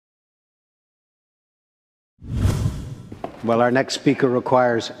Well, our next speaker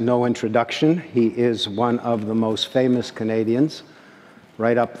requires no introduction. He is one of the most famous Canadians,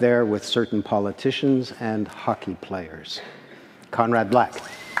 right up there with certain politicians and hockey players. Conrad Black. There's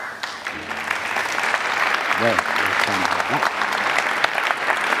Conrad Black.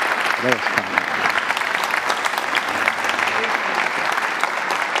 There's Conrad Black.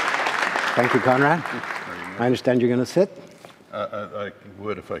 Thank you, Conrad. I understand you're going to sit? I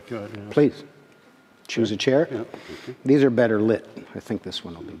would if I could. Yes. Please. Choose a chair. Yeah. These are better lit. I think this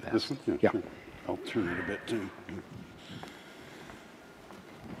one will be best. This one? Yeah. Sure. I'll turn it a bit too.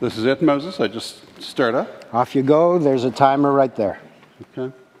 This is it, Moses? I just start up? Off you go. There's a timer right there.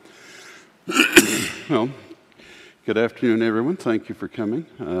 Okay. Well, good afternoon, everyone. Thank you for coming.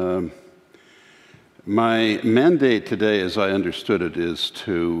 My mandate today, as I understood it, is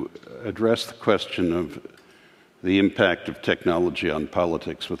to address the question of the impact of technology on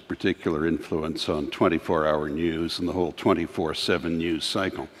politics, with particular influence on 24-hour news and the whole 24/7 news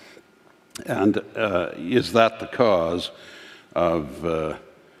cycle. And is that the cause of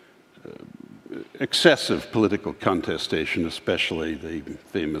excessive political contestation, especially the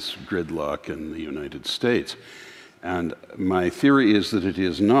famous gridlock in the United States? And my theory is that it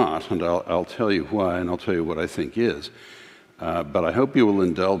is not, and I'll tell you why, and I'll tell you what I think is. But I hope you will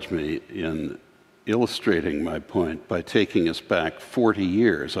indulge me in illustrating my point by taking us back 40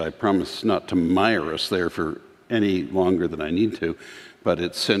 years. I promise not to mire us there for any longer than I need to, but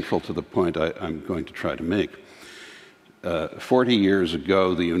it's central to the point I'm going to try to make. 40 years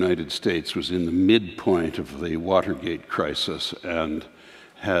ago, the United States was in the midpoint of the Watergate crisis and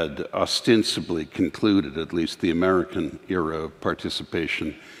had ostensibly concluded at least the American era of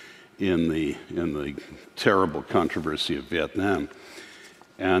participation in the terrible controversy of Vietnam.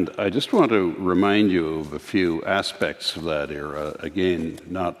 And I just want to remind you of a few aspects of that era. Again,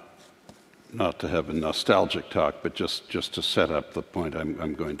 not to have a nostalgic talk, but just to set up the point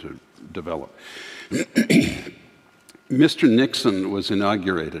I'm going to develop. Mr. Nixon was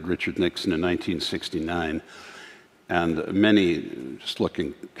inaugurated, Richard Nixon, in 1969. And many, just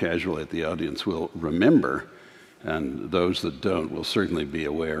looking casually at the audience, will remember, and those that don't will certainly be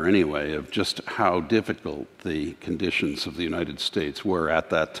aware anyway, of just how difficult the conditions of the United States were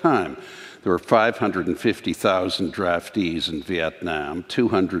at that time. There were 550,000 draftees in Vietnam.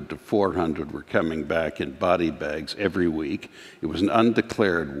 200 to 400 were coming back in body bags every week. It was an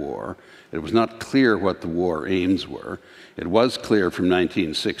undeclared war. It was not clear what the war aims were. It was clear from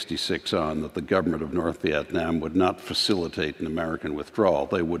 1966 on that the government of North Vietnam would not facilitate an American withdrawal.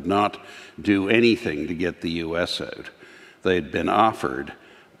 They would not do anything to get the U.S. out. They had been offered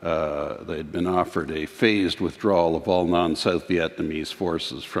a phased withdrawal of all non-South Vietnamese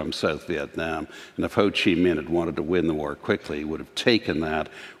forces from South Vietnam. And if Ho Chi Minh had wanted to win the war quickly, he would have taken that,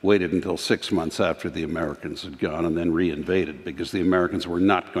 waited until 6 months after the Americans had gone, and then reinvaded, because the Americans were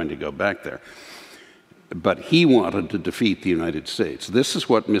not going to go back there. But he wanted to defeat the United States. This is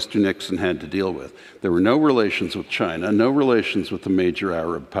what Mr. Nixon had to deal with. There were no relations with China, no relations with the major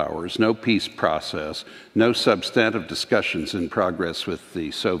Arab powers, no peace process, no substantive discussions in progress with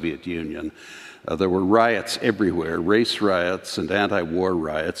the Soviet Union. There were riots everywhere, race riots and anti-war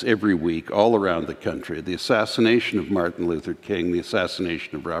riots every week all around the country. The assassination of Martin Luther King, the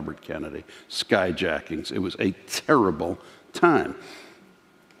assassination of Robert Kennedy, skyjackings. It was a terrible time.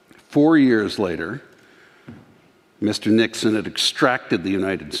 4 years later, Mr. Nixon had extracted the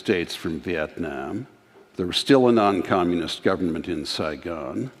United States from Vietnam. There was still a non-communist government in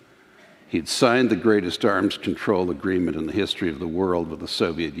Saigon. He'd signed the greatest arms control agreement in the history of the world with the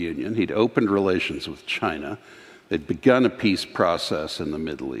Soviet Union. He'd opened relations with China. They'd begun a peace process in the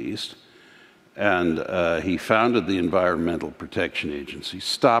Middle East. And he founded the Environmental Protection Agency,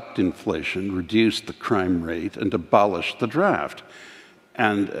 stopped inflation, reduced the crime rate, and abolished the draft.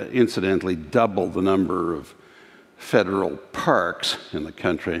 And incidentally, doubled the number of federal parks in the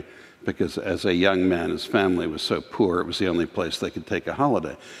country, because as a young man, his family was so poor, it was the only place they could take a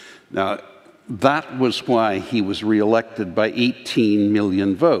holiday. Now, that was why he was reelected by 18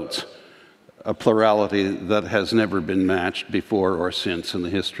 million votes, a plurality that has never been matched before or since in the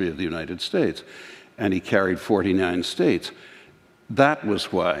history of the United States. And he carried 49 states. That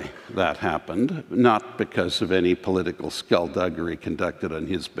was why that happened, not because of any political skullduggery conducted on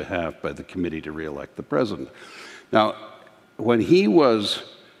his behalf by the committee to re-elect the president. Now, when he was,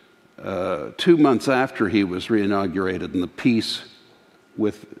 2 months after he was re-inaugurated and the peace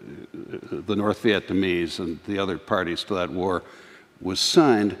with the North Vietnamese and the other parties to that war was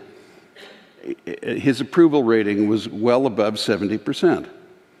signed, his approval rating was well above 70%.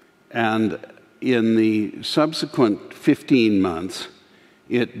 And in the subsequent 15 months,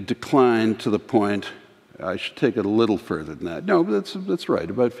 it declined to the point I should take it a little further than that. No, that's right,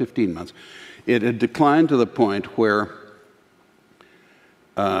 about 15 months. It had declined to the point where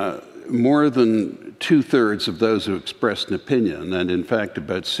more than 2/3 of those who expressed an opinion, and in fact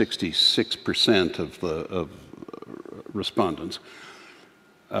about 66% of respondents,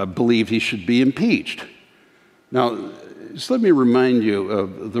 believed he should be impeached. Now, just let me remind you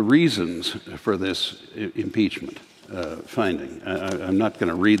of the reasons for this impeachment finding. I'm not going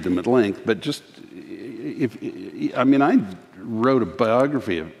to read them at length, but just, I wrote a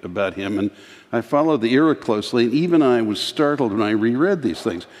biography about him, and I followed the era closely, and even I was startled when I reread these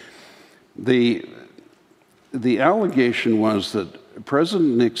things. The allegation was that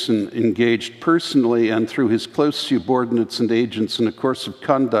President Nixon engaged personally and through his close subordinates and agents in a course of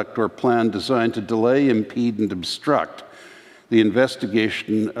conduct or plan designed to delay, impede, and obstruct the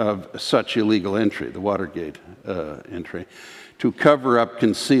investigation of such illegal entry, the Watergate entry, to cover up,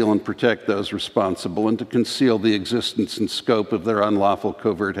 conceal, and protect those responsible, and to conceal the existence and scope of their unlawful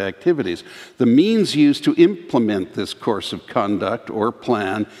covert activities. The means used to implement this course of conduct or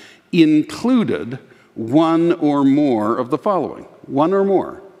plan included one or more of the following. One or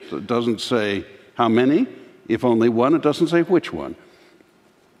more. So it doesn't say how many. If only one, it doesn't say which one.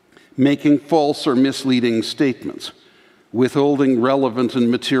 Making false or misleading statements, withholding relevant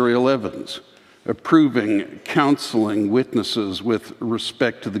and material evidence, approving, counseling witnesses with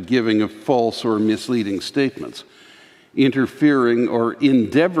respect to the giving of false or misleading statements, interfering or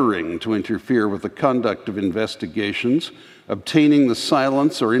endeavoring to interfere with the conduct of investigations, obtaining the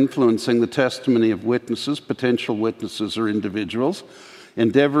silence or influencing the testimony of witnesses, potential witnesses, or individuals,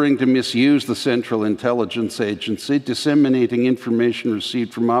 endeavoring to misuse the Central Intelligence Agency, disseminating information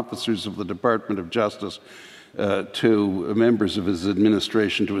received from officers of the Department of Justice to members of his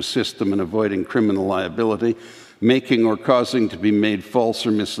administration to assist them in avoiding criminal liability, making or causing to be made false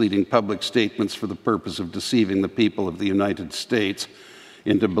or misleading public statements for the purpose of deceiving the people of the United States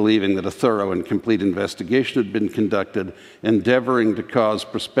into believing that a thorough and complete investigation had been conducted, endeavoring to cause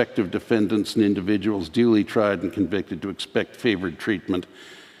prospective defendants and individuals duly tried and convicted to expect favored treatment.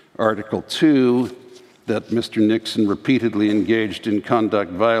 Article 2, that Mr. Nixon repeatedly engaged in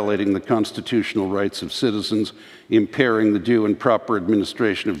conduct violating the constitutional rights of citizens, impairing the due and proper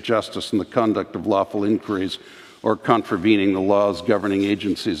administration of justice and the conduct of lawful inquiries, or contravening the laws governing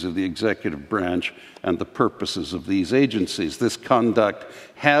agencies of the executive branch and the purposes of these agencies. This conduct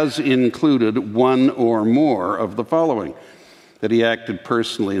has included one or more of the following: that he acted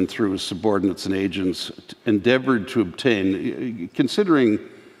personally and through his subordinates and agents, endeavored to obtain, considering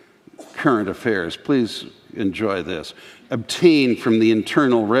current affairs, please enjoy this, obtain from the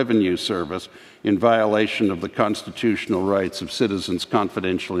Internal Revenue Service, in violation of the constitutional rights of citizens,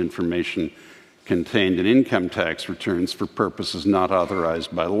 confidential information contained in income tax returns for purposes not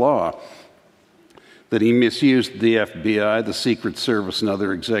authorized by law. That he misused the FBI, the Secret Service, and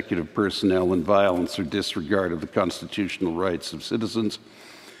other executive personnel in violence or disregard of the constitutional rights of citizens,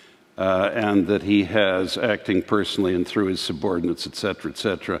 and that he has, acting personally and through his subordinates,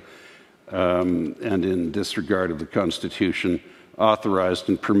 etc., and in disregard of the Constitution, authorized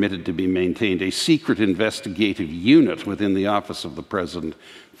and permitted to be maintained a secret investigative unit within the office of the President,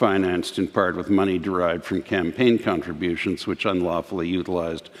 financed in part with money derived from campaign contributions, which unlawfully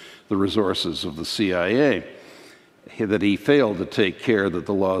utilized the resources of the CIA. That he failed to take care that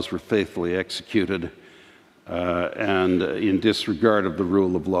the laws were faithfully executed, and in disregard of the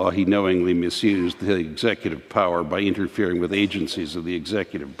rule of law, he knowingly misused the executive power by interfering with agencies of the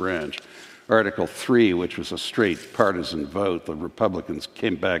executive branch. Article 3, which was a straight partisan vote, the Republicans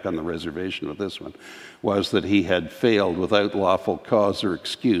came back on the reservation with this one, was that he had failed without lawful cause or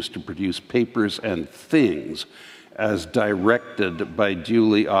excuse to produce papers and things as directed by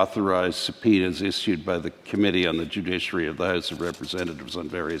duly authorized subpoenas issued by the Committee on the Judiciary of the House of Representatives on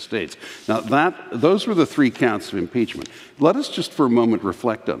various states. Now, those were the 3 counts of impeachment. Let us just for a moment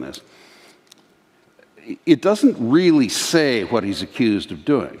reflect on this. It doesn't really say what he's accused of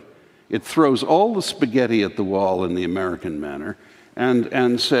doing. It throws all the spaghetti at the wall in the American manner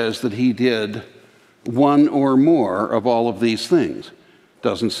and says that he did one or more of all of these things.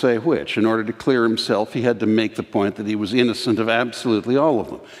 Doesn't say which. In order to clear himself, he had to make the point that he was innocent of absolutely all of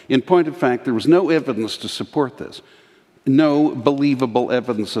them. In point of fact, there was no evidence to support this. No believable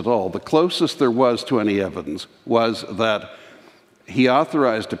evidence at all. The closest there was to any evidence was that he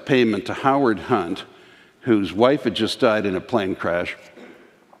authorized a payment to Howard Hunt, whose wife had just died in a plane crash,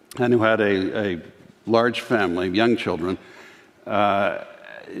 and who had a large family, young children,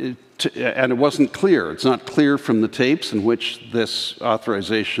 and it wasn't clear. It's not clear from the tapes in which this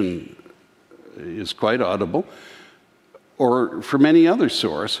authorization is quite audible, or from any other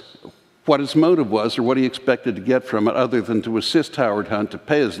source, what his motive was or what he expected to get from it, other than to assist Howard Hunt to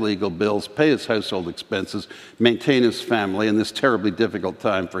pay his legal bills, pay his household expenses, maintain his family in this terribly difficult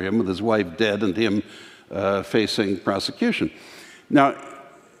time for him with his wife dead and him facing prosecution. Now,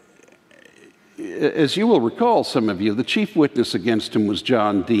 as you will recall, some of you, the chief witness against him was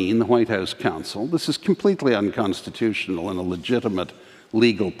John Dean, the White House counsel. This is completely unconstitutional and a legitimate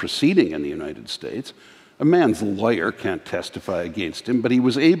legal proceeding in the United States. A man's lawyer can't testify against him, but he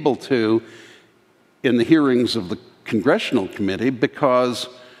was able to in the hearings of the Congressional Committee because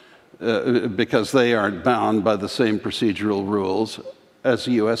they aren't bound by the same procedural rules as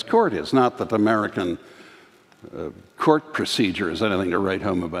the U.S. court is. Not that American court procedure is anything to write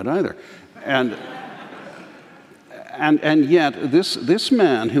home about either. And yet, this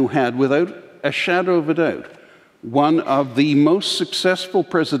man who had, without a shadow of a doubt, one of the most successful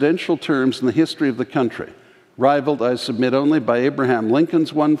presidential terms in the history of the country, rivaled, I submit, only by Abraham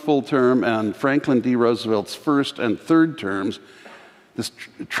Lincoln's one full term and Franklin D. Roosevelt's first and third terms, this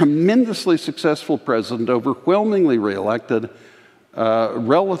tremendously successful president, overwhelmingly reelected,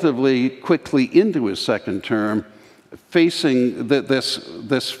 relatively quickly into his second term, facing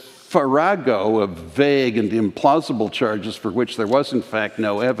this farrago of vague and implausible charges for which there was, in fact,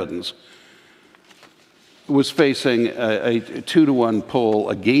 no evidence, was facing a 2-to-1 poll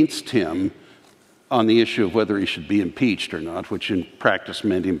against him on the issue of whether he should be impeached or not, which in practice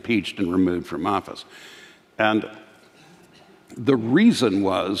meant impeached and removed from office. And the reason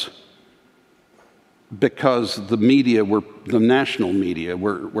was because the national media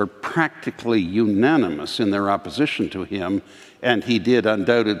were practically unanimous in their opposition to him, and he did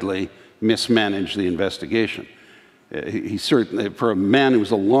undoubtedly mismanage the investigation. He certainly, for a man who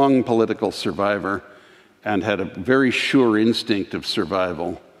was a long political survivor and had a very sure instinct of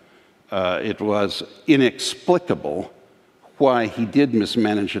survival, it was inexplicable why he did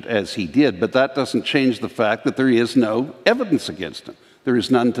mismanage it as he did, but that doesn't change the fact that there is no evidence against him. There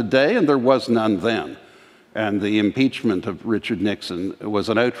is none today, and there was none then. And the impeachment of Richard Nixon was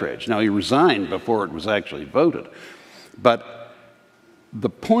an outrage. Now, he resigned before it was actually voted. But the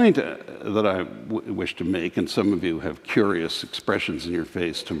point that I wish to make, and some of you have curious expressions in your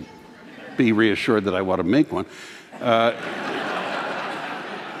face to be reassured that I want to make one,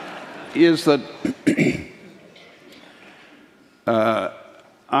 is that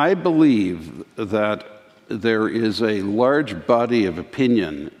I believe that there is a large body of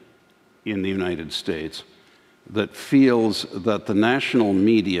opinion in the United States that feels that the national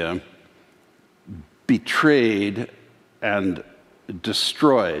media betrayed and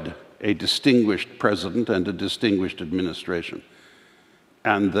destroyed a distinguished president and a distinguished administration.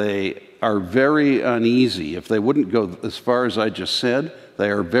 And they are very uneasy. If they wouldn't go as far as I just said, they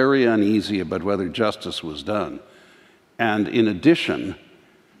are very uneasy about whether justice was done. And in addition,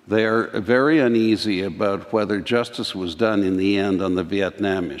 they are very uneasy about whether justice was done in the end on the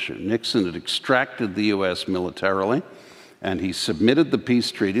Vietnam issue. Nixon had extracted the U.S. militarily, and he submitted the peace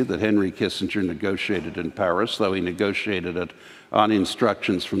treaty that Henry Kissinger negotiated in Paris, though he negotiated it on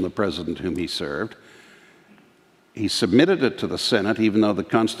instructions from the president whom he served. He submitted it to the Senate, even though the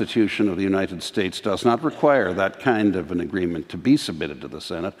Constitution of the United States does not require that kind of an agreement to be submitted to the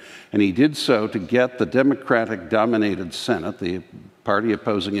Senate. And he did so to get the Democratic-dominated Senate, the party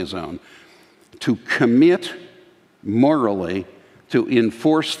opposing his own, to commit morally to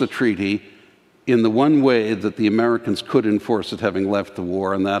enforce the treaty in the one way that the Americans could enforce it having left the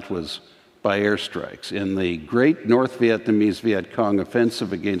war, and that was by airstrikes. In the great North Vietnamese Viet Cong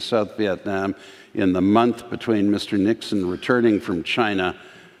offensive against South Vietnam, in the month between Mr. Nixon returning from China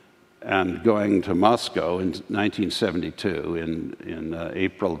and going to Moscow in 1972, in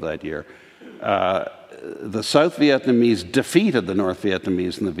April of that year, the South Vietnamese defeated the North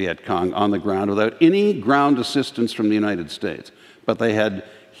Vietnamese and the Viet Cong on the ground without any ground assistance from the United States. But they had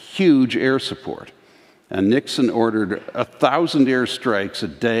huge air support. And Nixon ordered 1,000 airstrikes a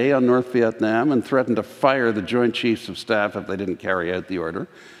day on North Vietnam and threatened to fire the Joint Chiefs of Staff if they didn't carry out the order,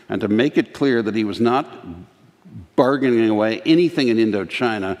 and to make it clear that he was not bargaining away anything in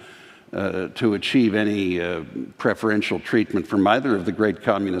Indochina to achieve any preferential treatment from either of the great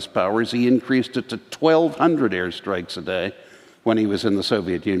communist powers. He increased it to 1,200 airstrikes a day when he was in the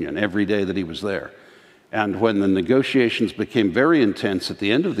Soviet Union, every day that he was there. And when the negotiations became very intense at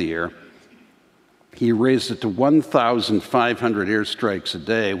the end of the year, he raised it to 1,500 airstrikes a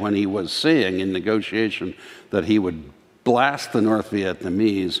day when he was saying in negotiation that he would blast the North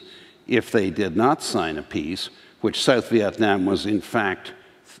Vietnamese if they did not sign a peace, which South Vietnam was in fact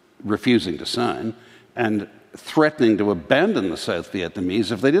refusing to sign, and threatening to abandon the South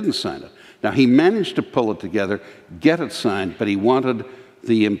Vietnamese if they didn't sign it. Now, he managed to pull it together, get it signed, but he wanted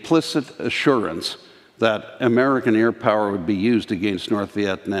the implicit assurance that American air power would be used against North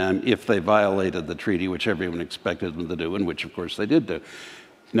Vietnam if they violated the treaty, which everyone expected them to do, and which, of course, they did do.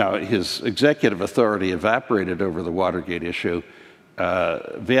 Now, his executive authority evaporated over the Watergate issue.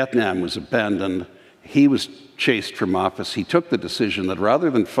 Vietnam was abandoned. He was chased from office. He took the decision that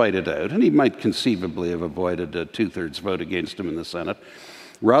rather than fight it out, and he might conceivably have avoided a two-thirds vote against him in the Senate,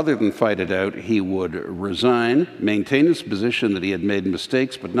 rather than fight it out, he would resign, maintain his position that he had made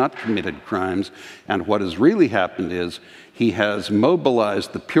mistakes but not committed crimes, and what has really happened is he has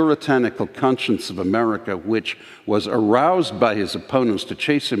mobilized the puritanical conscience of America, which was aroused by his opponents to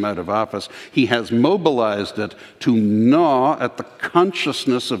chase him out of office. He has mobilized it to gnaw at the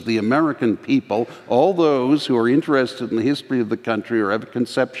consciousness of the American people, all those who are interested in the history of the country or have a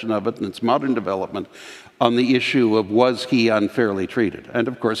conception of it and its modern development, on the issue of was he unfairly treated. And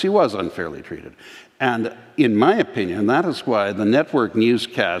of course he was unfairly treated. And in my opinion, that is why the network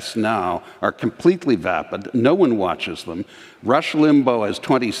newscasts now are completely vapid. No one watches them. Rush Limbaugh has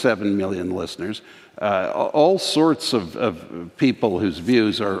 27 million listeners. All sorts of people whose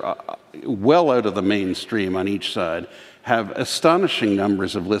views are well out of the mainstream on each side have astonishing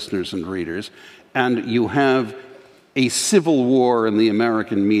numbers of listeners and readers. And you have a civil war in the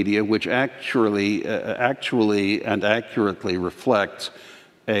American media, which actually and accurately reflects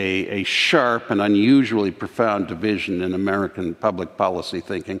a sharp and unusually profound division in American public policy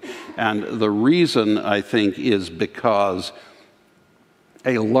thinking. And the reason, I think, is because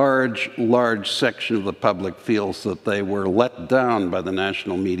a large section of the public feels that they were let down by the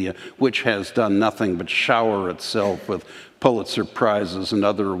national media, which has done nothing but shower itself with Pulitzer Prizes and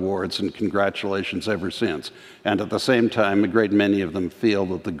other awards and congratulations ever since. And at the same time, a great many of them feel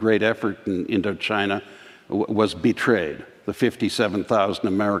that the great effort in Indochina was betrayed. The 57,000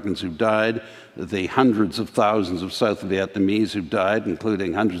 Americans who died, the hundreds of thousands of South Vietnamese who died,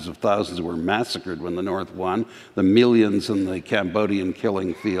 including hundreds of thousands who were massacred when the North won, the millions in the Cambodian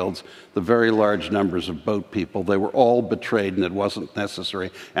killing fields, the very large numbers of boat people, they were all betrayed and it wasn't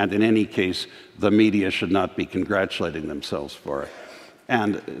necessary. And in any case, the media should not be congratulating themselves for it.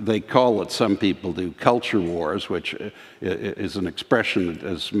 And they call it, some people do, culture wars, which is an expression that,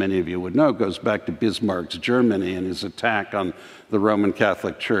 as many of you would know, goes back to Bismarck's Germany and his attack on the Roman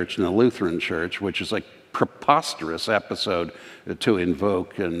Catholic Church and the Lutheran Church, which is a preposterous episode to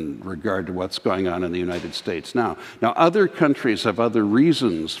invoke in regard to what's going on in the United States now. Now, other countries have other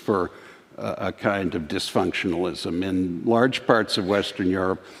reasons for a kind of dysfunctionalism. In large parts of Western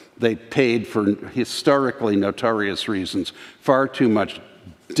Europe, they paid, for historically notorious reasons, far too much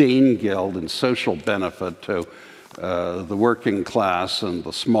Danegeld and social benefit to the working class and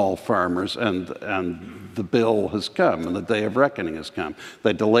the small farmers, and the bill has come, and the day of reckoning has come.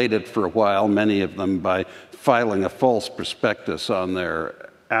 They delayed it for a while, many of them, by filing a false prospectus on their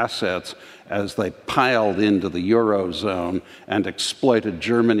assets as they piled into the Eurozone and exploited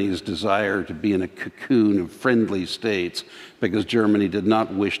Germany's desire to be in a cocoon of friendly states, because Germany did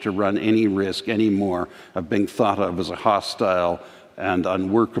not wish to run any risk anymore of being thought of as a hostile and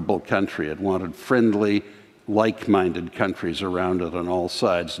unworkable country. It wanted friendly, like-minded countries around it on all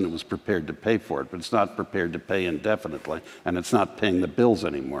sides, and it was prepared to pay for it. But it's not prepared to pay indefinitely, and it's not paying the bills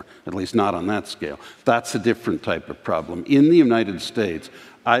anymore, at least not on that scale. That's a different type of problem. In the United States,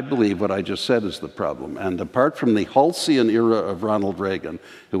 I believe what I just said is the problem. And apart from the halcyon era of Ronald Reagan,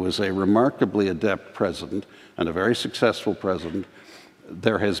 who was a remarkably adept president and a very successful president,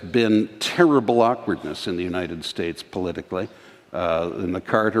 there has been terrible awkwardness in the United States politically. In the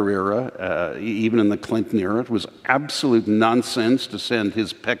Carter era, even in the Clinton era, it was absolute nonsense to send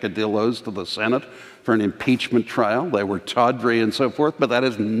his peccadillos to the Senate for an impeachment trial. They were tawdry and so forth, but that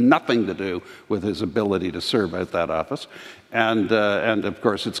has nothing to do with his ability to serve out that office. And of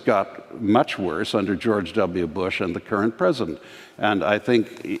course, it's got much worse under George W. Bush and the current president. And I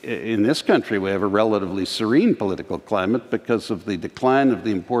think in this country, we have a relatively serene political climate because of the decline of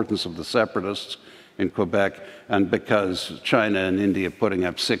the importance of the separatists in Quebec, and because China and India putting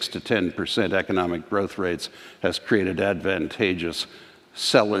up 6 to 10% economic growth rates has created advantageous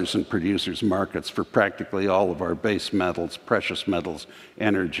sellers and producers markets for practically all of our base metals, precious metals,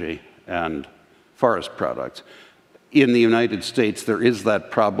 energy, and forest products. In the United States, there is that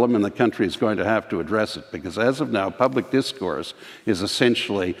problem, and the country is going to have to address it, because as of now, public discourse is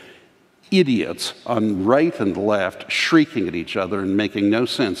essentially idiots on right and left shrieking at each other and making no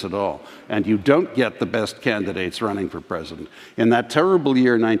sense at all. And you don't get the best candidates running for president. In that terrible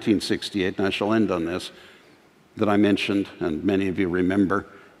year, 1968, and I shall end on this, that I mentioned, and many of you remember,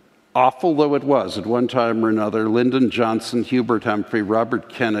 awful though it was at one time or another, Lyndon Johnson, Hubert Humphrey, Robert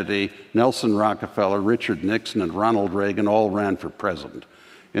Kennedy, Nelson Rockefeller, Richard Nixon, and Ronald Reagan all ran for president.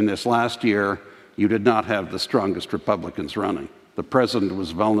 In this last year, you did not have the strongest Republicans running. The president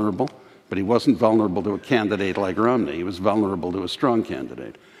was vulnerable, but he wasn't vulnerable to a candidate like Romney. He was vulnerable to a strong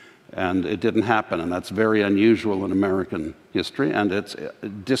candidate. And it didn't happen, and that's very unusual in American history, and it's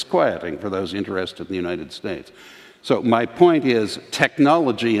disquieting for those interested in the United States. So my point is,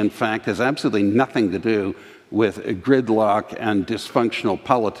 technology, in fact, has absolutely nothing to do with gridlock and dysfunctional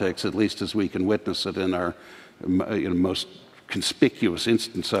politics, at least as we can witness it in our most conspicuous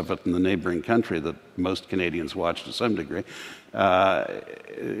instance of it in the neighboring country that most Canadians watch to some degree.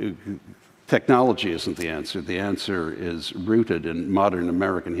 Technology isn't the answer. The answer is rooted in modern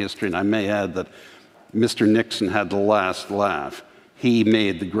American history. And I may add that Mr. Nixon had the last laugh. He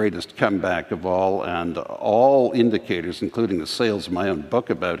made the greatest comeback of all, and all indicators, including the sales of my own book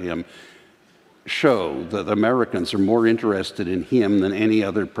about him, show that Americans are more interested in him than any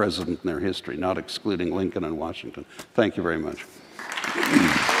other president in their history, not excluding Lincoln and Washington. Thank you very much.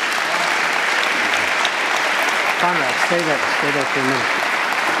 Conrad, stay there for a minute.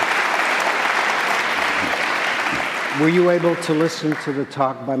 Were you able to listen to the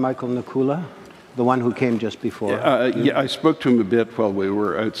talk by Michael Nakula, the one who came just before? Yeah, I spoke to him a bit while we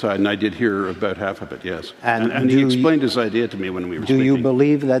were outside, and I did hear about half of it, yes. And he you, explained his idea to me when we were speaking. Do you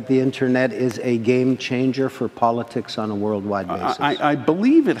believe that the Internet is a game changer for politics on a worldwide basis? I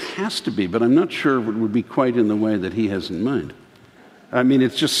believe it has to be, but I'm not sure it would be quite in the way that he has in mind. I mean,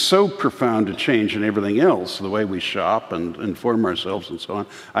 it's just so profound a change in everything else, the way we shop and inform ourselves and so on.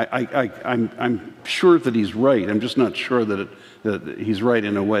 I'm sure that he's right. I'm just not sure that he's right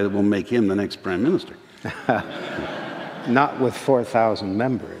in a way that will make him the next prime minister. Not with 4,000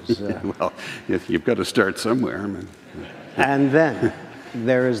 members. Well, you've got to start somewhere. I mean. And then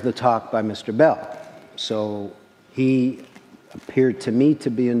there is the talk by Mr. Bell. So he appeared to me to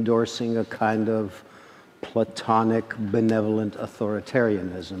be endorsing a kind of Platonic, benevolent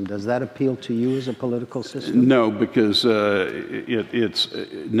authoritarianism. Does that appeal to you as a political system? No, because it's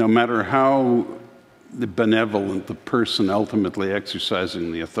no matter how benevolent the person ultimately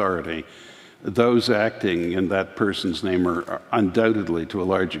exercising the authority, those acting in that person's name are undoubtedly, to a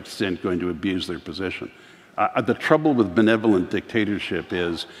large extent, going to abuse their position. The trouble with benevolent dictatorship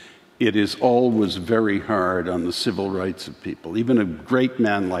is it is always very hard on the civil rights of people. Even a great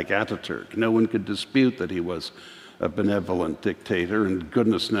man like Ataturk, no one could dispute that he was a benevolent dictator, and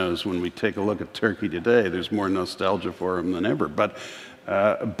goodness knows when we take a look at Turkey today, there's more nostalgia for him than ever. But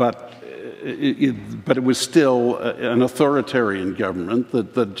it was still an authoritarian government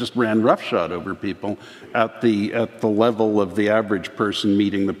that just ran roughshod over people at the level of the average person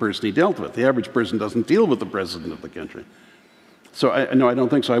meeting the person he dealt with. The average person doesn't deal with the president of the country. So, no, I don't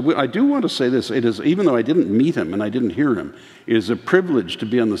think so. I do want to say this. It is, even though I didn't meet him and I didn't hear him, it is a privilege to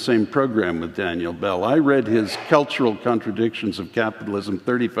be on the same program with Daniel Bell. I read his Cultural Contradictions of Capitalism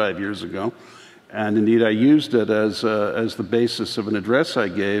 35 years ago, and indeed I used it as the basis of an address I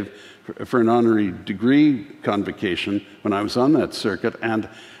gave for an honorary degree convocation when I was on that circuit, and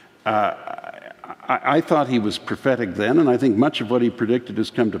I thought he was prophetic then, and I think much of what he predicted has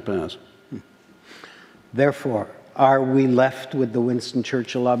come to pass. Therefore, are we left with the Winston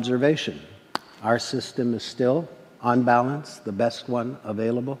Churchill observation? Our system is still, on balance, the best one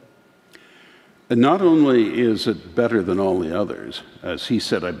available? And not only is it better than all the others, as he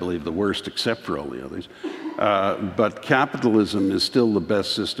said, I believe, the worst except for all the others, but capitalism is still the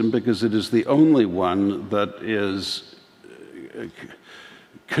best system because it is the only one that is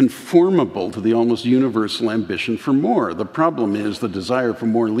conformable to the almost universal ambition for more. The problem is the desire for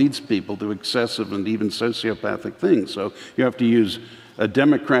more leads people to excessive and even sociopathic things. So you have to use a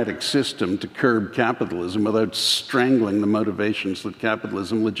democratic system to curb capitalism without strangling the motivations that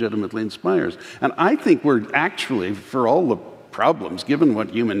capitalism legitimately inspires. And I think we're actually, for all the problems, given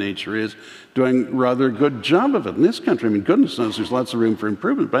what human nature is, doing rather a good job of it in this country. I mean, goodness knows there's lots of room for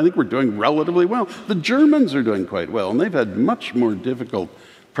improvement, but I think we're doing relatively well. The Germans are doing quite well, and they've had much more difficult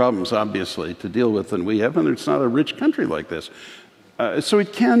problems, obviously, to deal with than we have, and it's not a rich country like this. So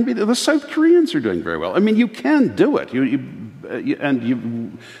it can be. The South Koreans are doing very well. I mean, you can do it.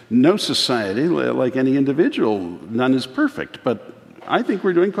 No society, like any individual, none is perfect, but I think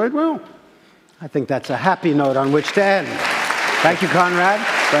we're doing quite well. I think that's a happy note on which to end. Thank you, Conrad.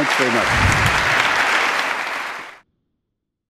 Thanks very much.